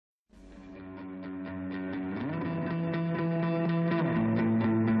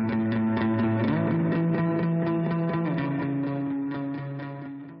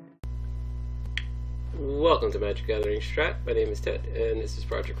Welcome to Magic Gathering Strat. My name is Ted, and this is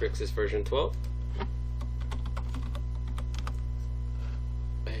Project Grixis version 12.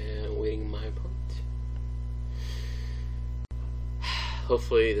 And waiting my opponent.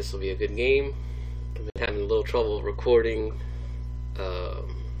 Hopefully this will be a good game. I've been having a little trouble recording. I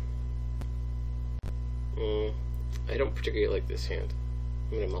don't particularly like this hand.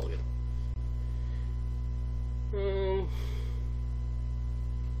 I'm gonna mulligan.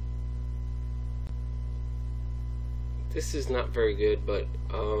 This is not very good, but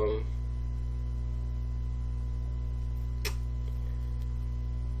I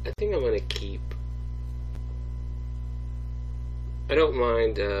think I'm gonna keep. I don't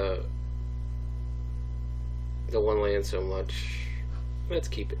mind the one land so much. Let's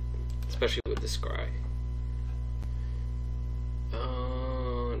keep it, especially with the scry.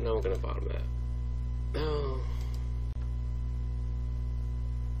 Now we're gonna bottom that. Oh,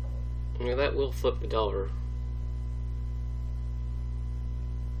 yeah, that will flip the Delver.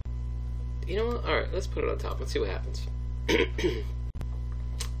 You know what? Alright, let's put it on top. Let's see what happens.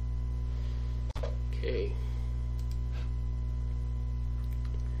 Okay.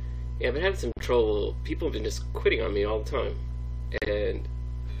 Yeah, I've been having some trouble. People have been just quitting on me all the time. And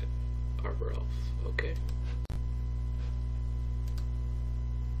Arbor Elf. Okay.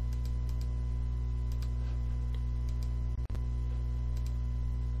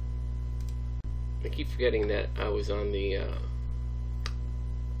 I keep forgetting that I was on the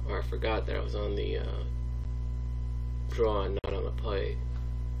or I forgot that I was on the draw and not on the play,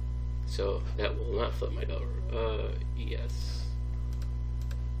 so that will not flip my Delver. Yes.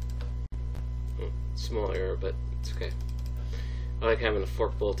 Small error, but it's okay. I like having a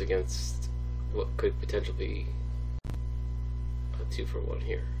fork bolt against what could potentially be a 2-for-1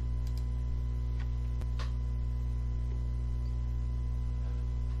 here.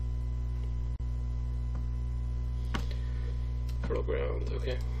 Fertile ground,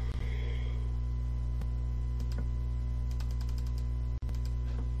 okay.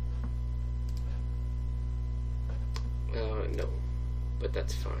 No, but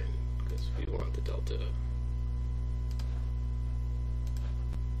that's fine, because we want the delta.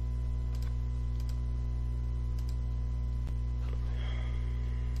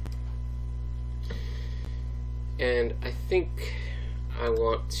 And I think I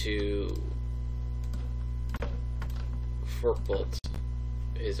want to fork bolt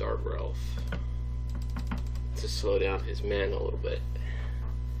his Arbor Elf to slow down his mana a little bit.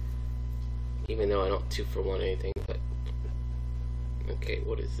 Even though I don't 2-for-1 anything, but okay,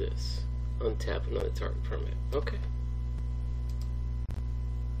 what is this? Untap another target permanent. Okay.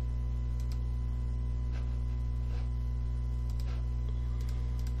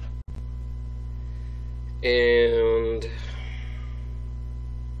 And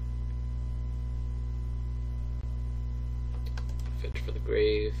fetch for the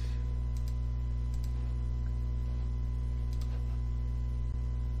grave.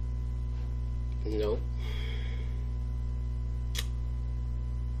 No.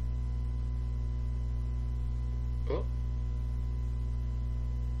 Oh.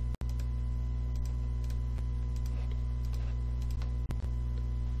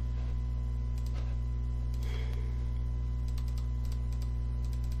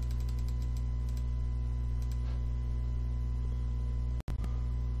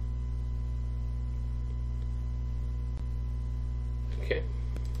 Okay.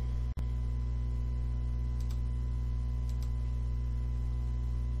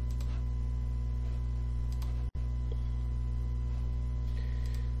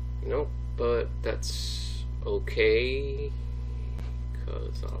 Nope, but that's okay,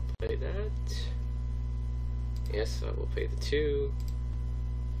 because I'll play that. Yes, I will pay the 2.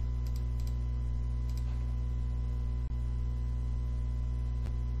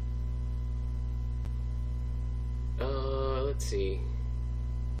 Let's see.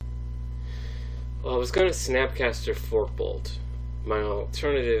 Well, I was going to Snapcaster Fork Bolt. My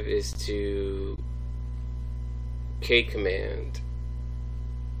alternative is to K command.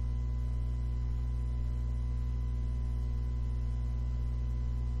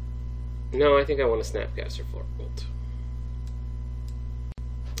 No, I think I want to Snapcaster Fork Bolt.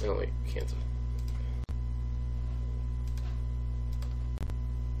 Oh wait, cancel.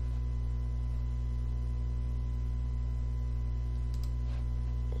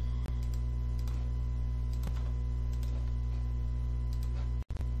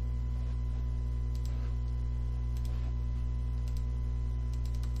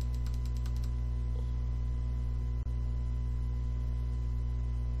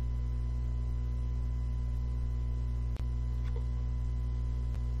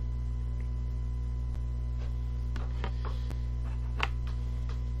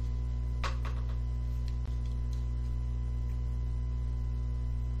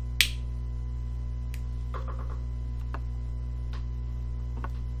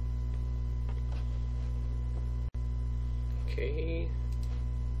 Okay.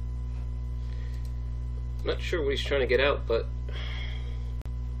 Not sure what he's trying to get out, but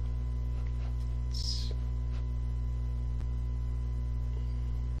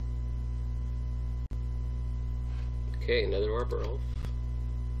okay, another Arbor Elf.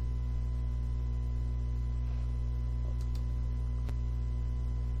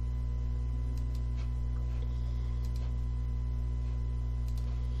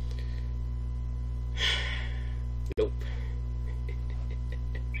 Nope.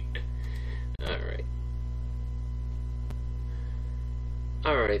 Alright.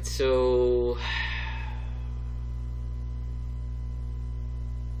 Alright, so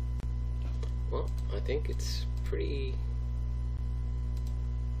well, I think it's pretty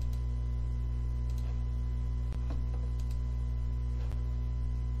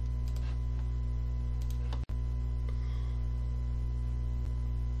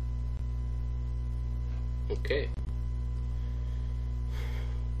okay.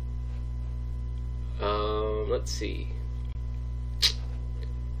 Let's see.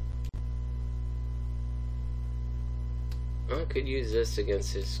 I could use this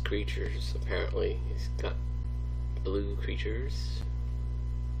against his creatures. Apparently, he's got blue creatures.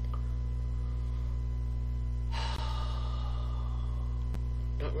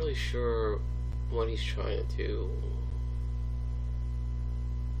 Not really sure what he's trying to do.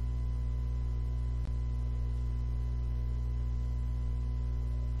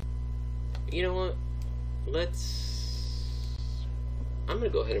 You know what? I'm gonna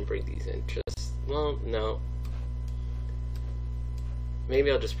go ahead and bring these in. Well, no.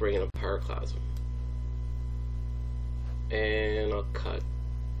 Maybe I'll just bring in a Pyroclasm. And I'll cut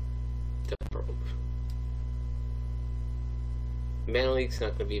the probe. Mana Leak's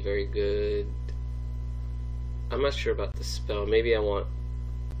not gonna be very good. I'm not sure about the spell. Maybe I want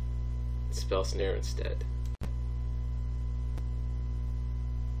Spell Snare instead.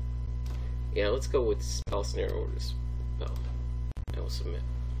 Yeah, let's go with Spell Snare over the spell. I will submit.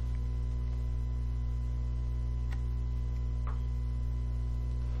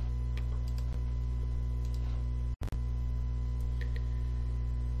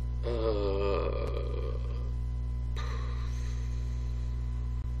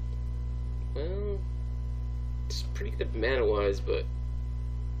 Well, it's pretty good mana-wise, but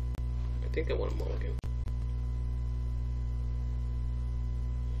I think I want a mulligan.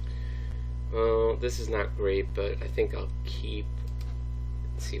 Well, this is not great, but I think I'll keep.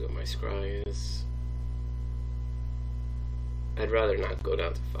 Let's see what my scry is. I'd rather not go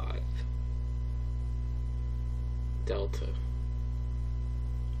down to 5. Delta.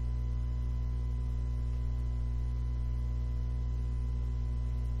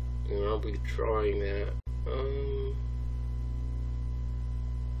 And I'll be drawing that.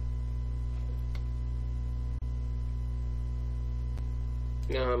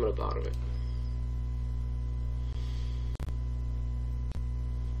 No, I'm gonna bottom it.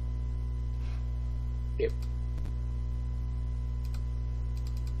 Yep.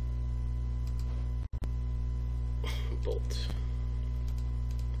 Bolt.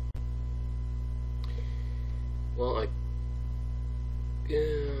 Well,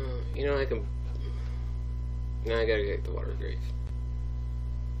 you know, I can. Now I gotta get the Water Grave.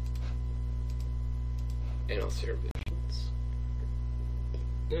 And I'll Serum Visions.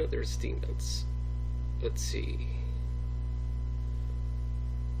 No, there's Steam Vents. Let's see.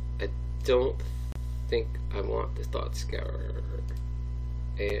 I don't think I want the Thought Scour.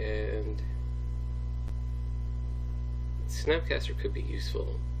 And Snapcaster could be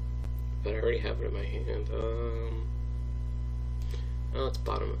useful, but I already have it in my hand. Oh, let's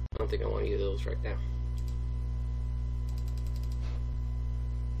bottom it. I don't think I want either of those right now.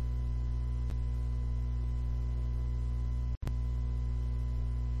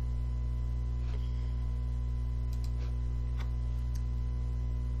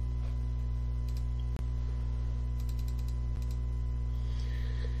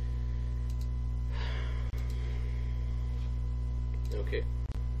 Okay.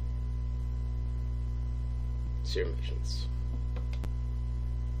 Serum Visions.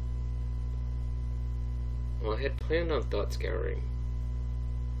 Well, I had planned on Thought Scouring,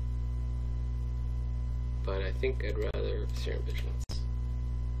 but I think I'd rather Serum Visions.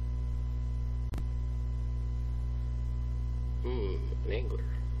 An Angler.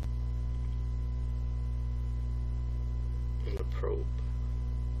 And a Probe.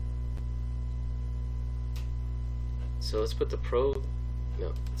 So let's put the probe,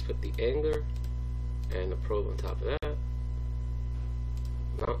 no, let's put the angler and the probe on top of that.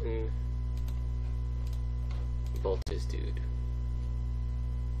 Mountain, bolt this dude.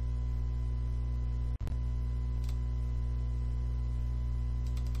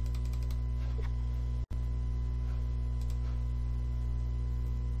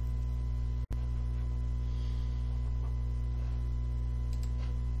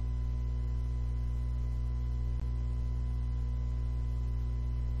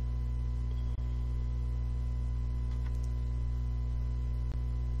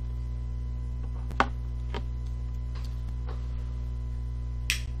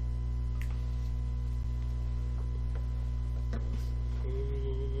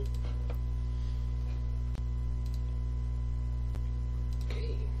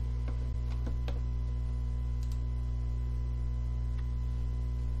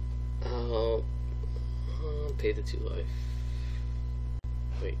 pay the 2 life.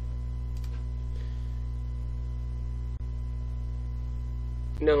 Wait.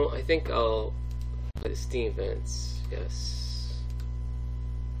 No, I think I'll play the Steam Vents. Yes.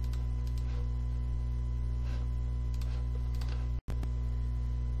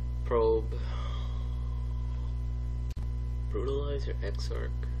 Probe. Brutalizer,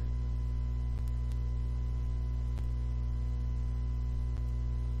 Exarch.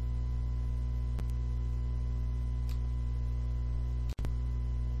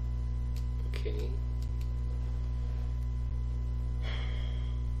 Okay.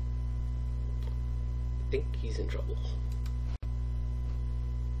 I think he's in trouble.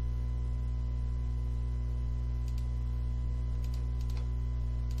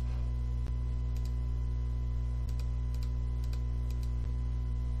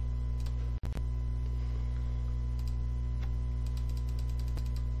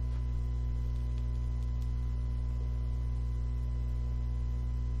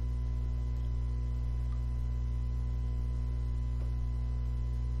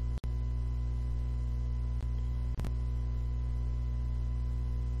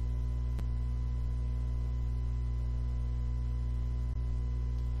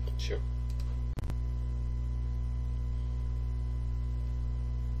 Sure.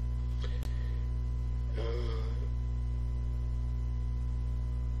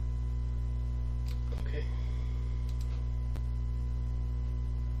 Okay.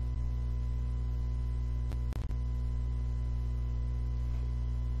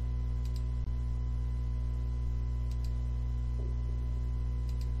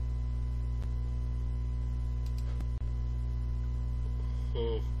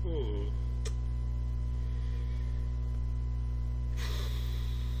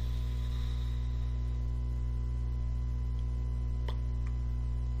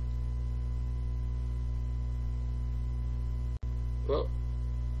 Well,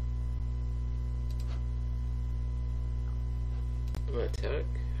 I'm gonna attack.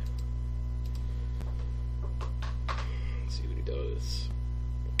 Let's see what he does.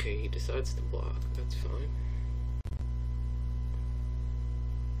 Okay, he decides to block. That's fine.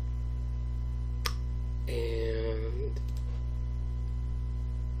 And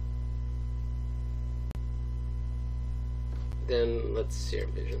then let's see our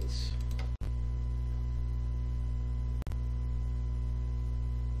visions.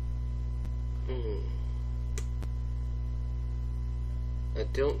 I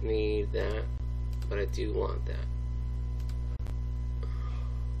don't need that, but I do want that.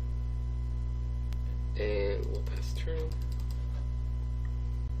 And we'll pass turn.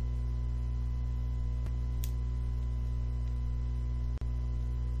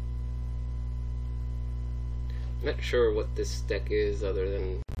 I'm not sure what this deck is other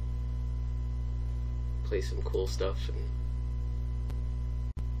than play some cool stuff and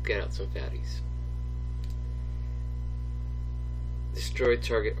get out some fatties. Destroy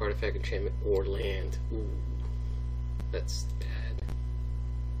target artifact, enchantment, or land. Ooh, that's bad.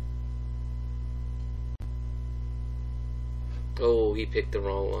 Oh, he picked the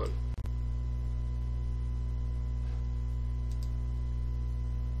wrong one.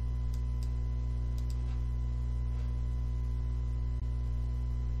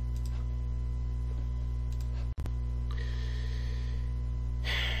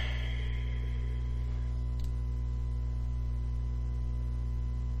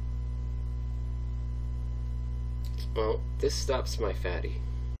 Well, this stops my fatty.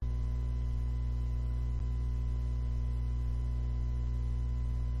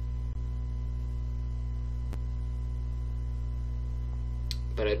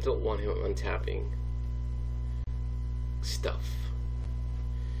 But I don't want him untapping stuff.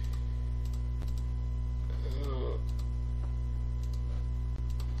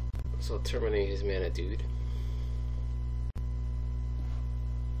 So I'll terminate his mana dude.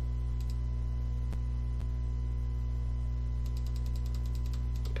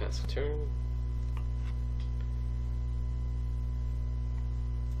 Pass a turn.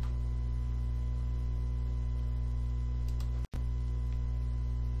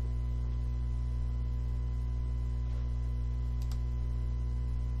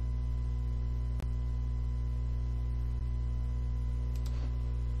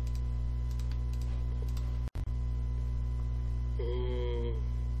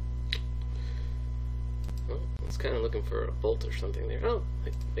 Kind of looking for a bolt or something there. Oh,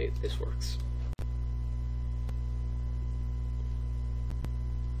 wait, this works.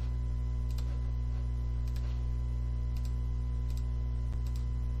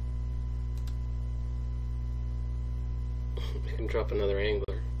 I can drop another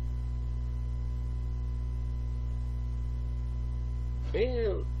angler.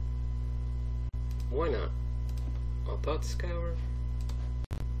 Yeah, why not? I'll Thought Scour.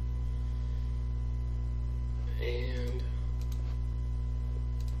 And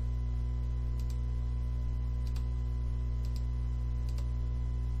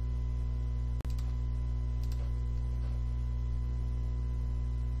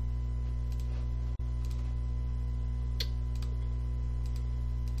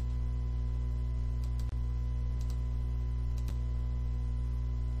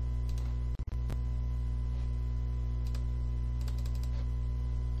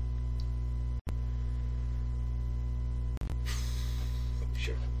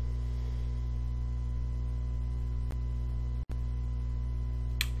sure.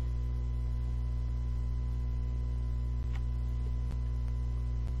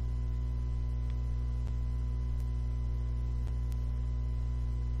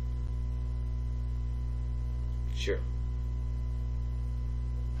 Sure.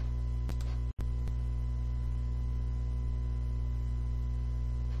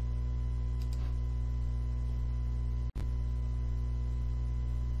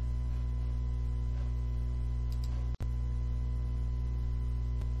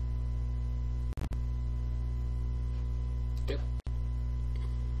 Yep.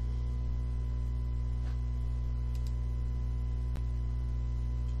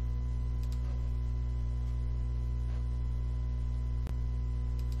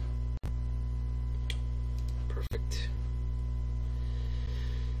 Perfect.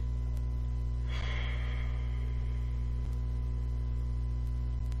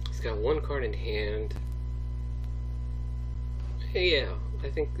 He's got one card in hand. Hey, yeah, I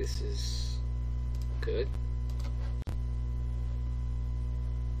think this is good.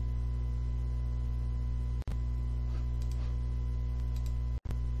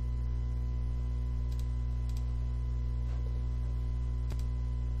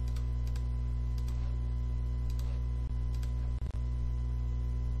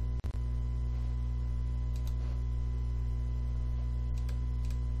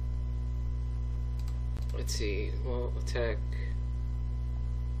 Let's see, well, attack.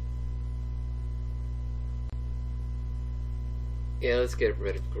 Yeah, let's get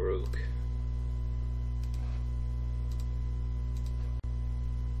rid of Garuk.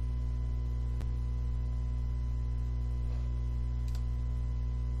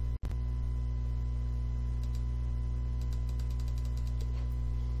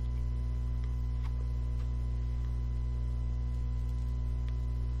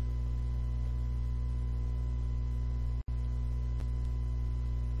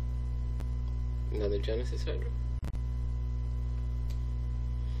 Another Genesis Hydra.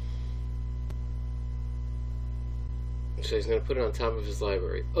 So he's going to put it on top of his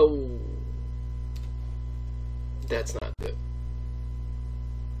library. Oh, that's not good.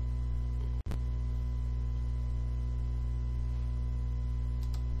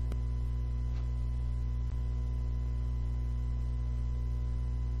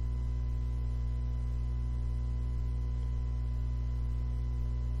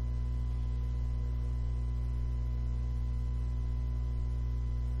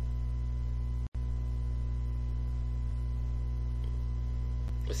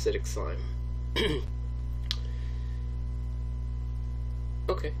 Acidic slime.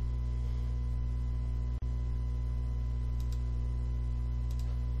 Okay.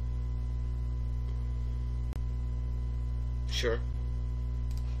 Sure.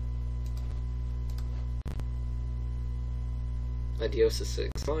 Adios acidic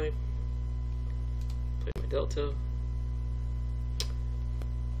slime. Play my Delta.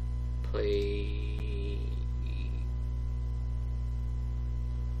 Play.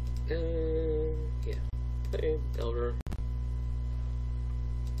 Yeah. Play Delver.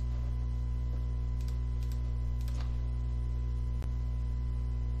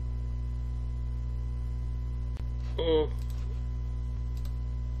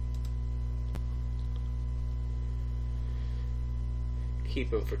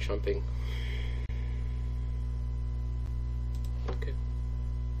 Keep him for chumping. Okay.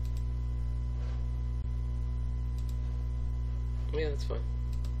 Yeah, that's fine.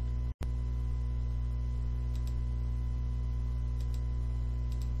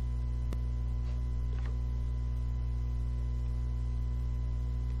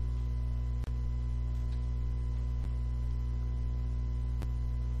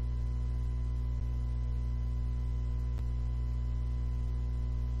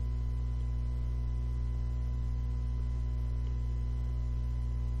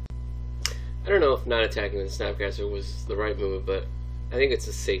 I don't know if not attacking the Snapcaster was the right move, but I think it's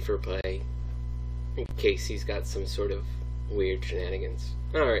a safer play in case he's got some sort of weird shenanigans.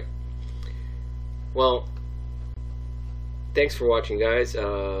 Alright. Well, thanks for watching, guys.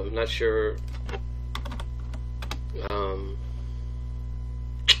 I'm not sure.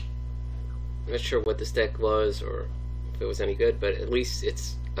 Not sure what this deck was or if it was any good, but at least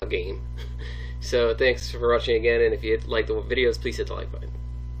it's a game. So thanks for watching again, and if you like the videos, please hit the like button.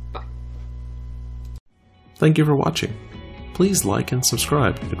 Bye. Thank you for watching. Please like and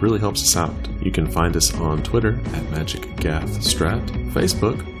subscribe. It really helps us out. You can find us on Twitter at MagicGathStrat,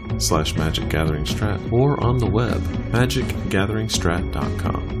 Facebook /MagicGatheringStrat, or on the web,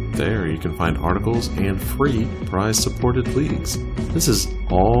 MagicGatheringStrat.com. There you can find articles and free prize-supported leagues. This is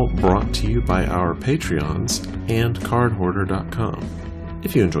all brought to you by our Patreons and CardHoarder.com.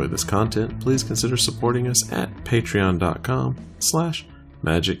 If you enjoyed this content, please consider supporting us at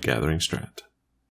patreon.com/MagicGatheringStrat.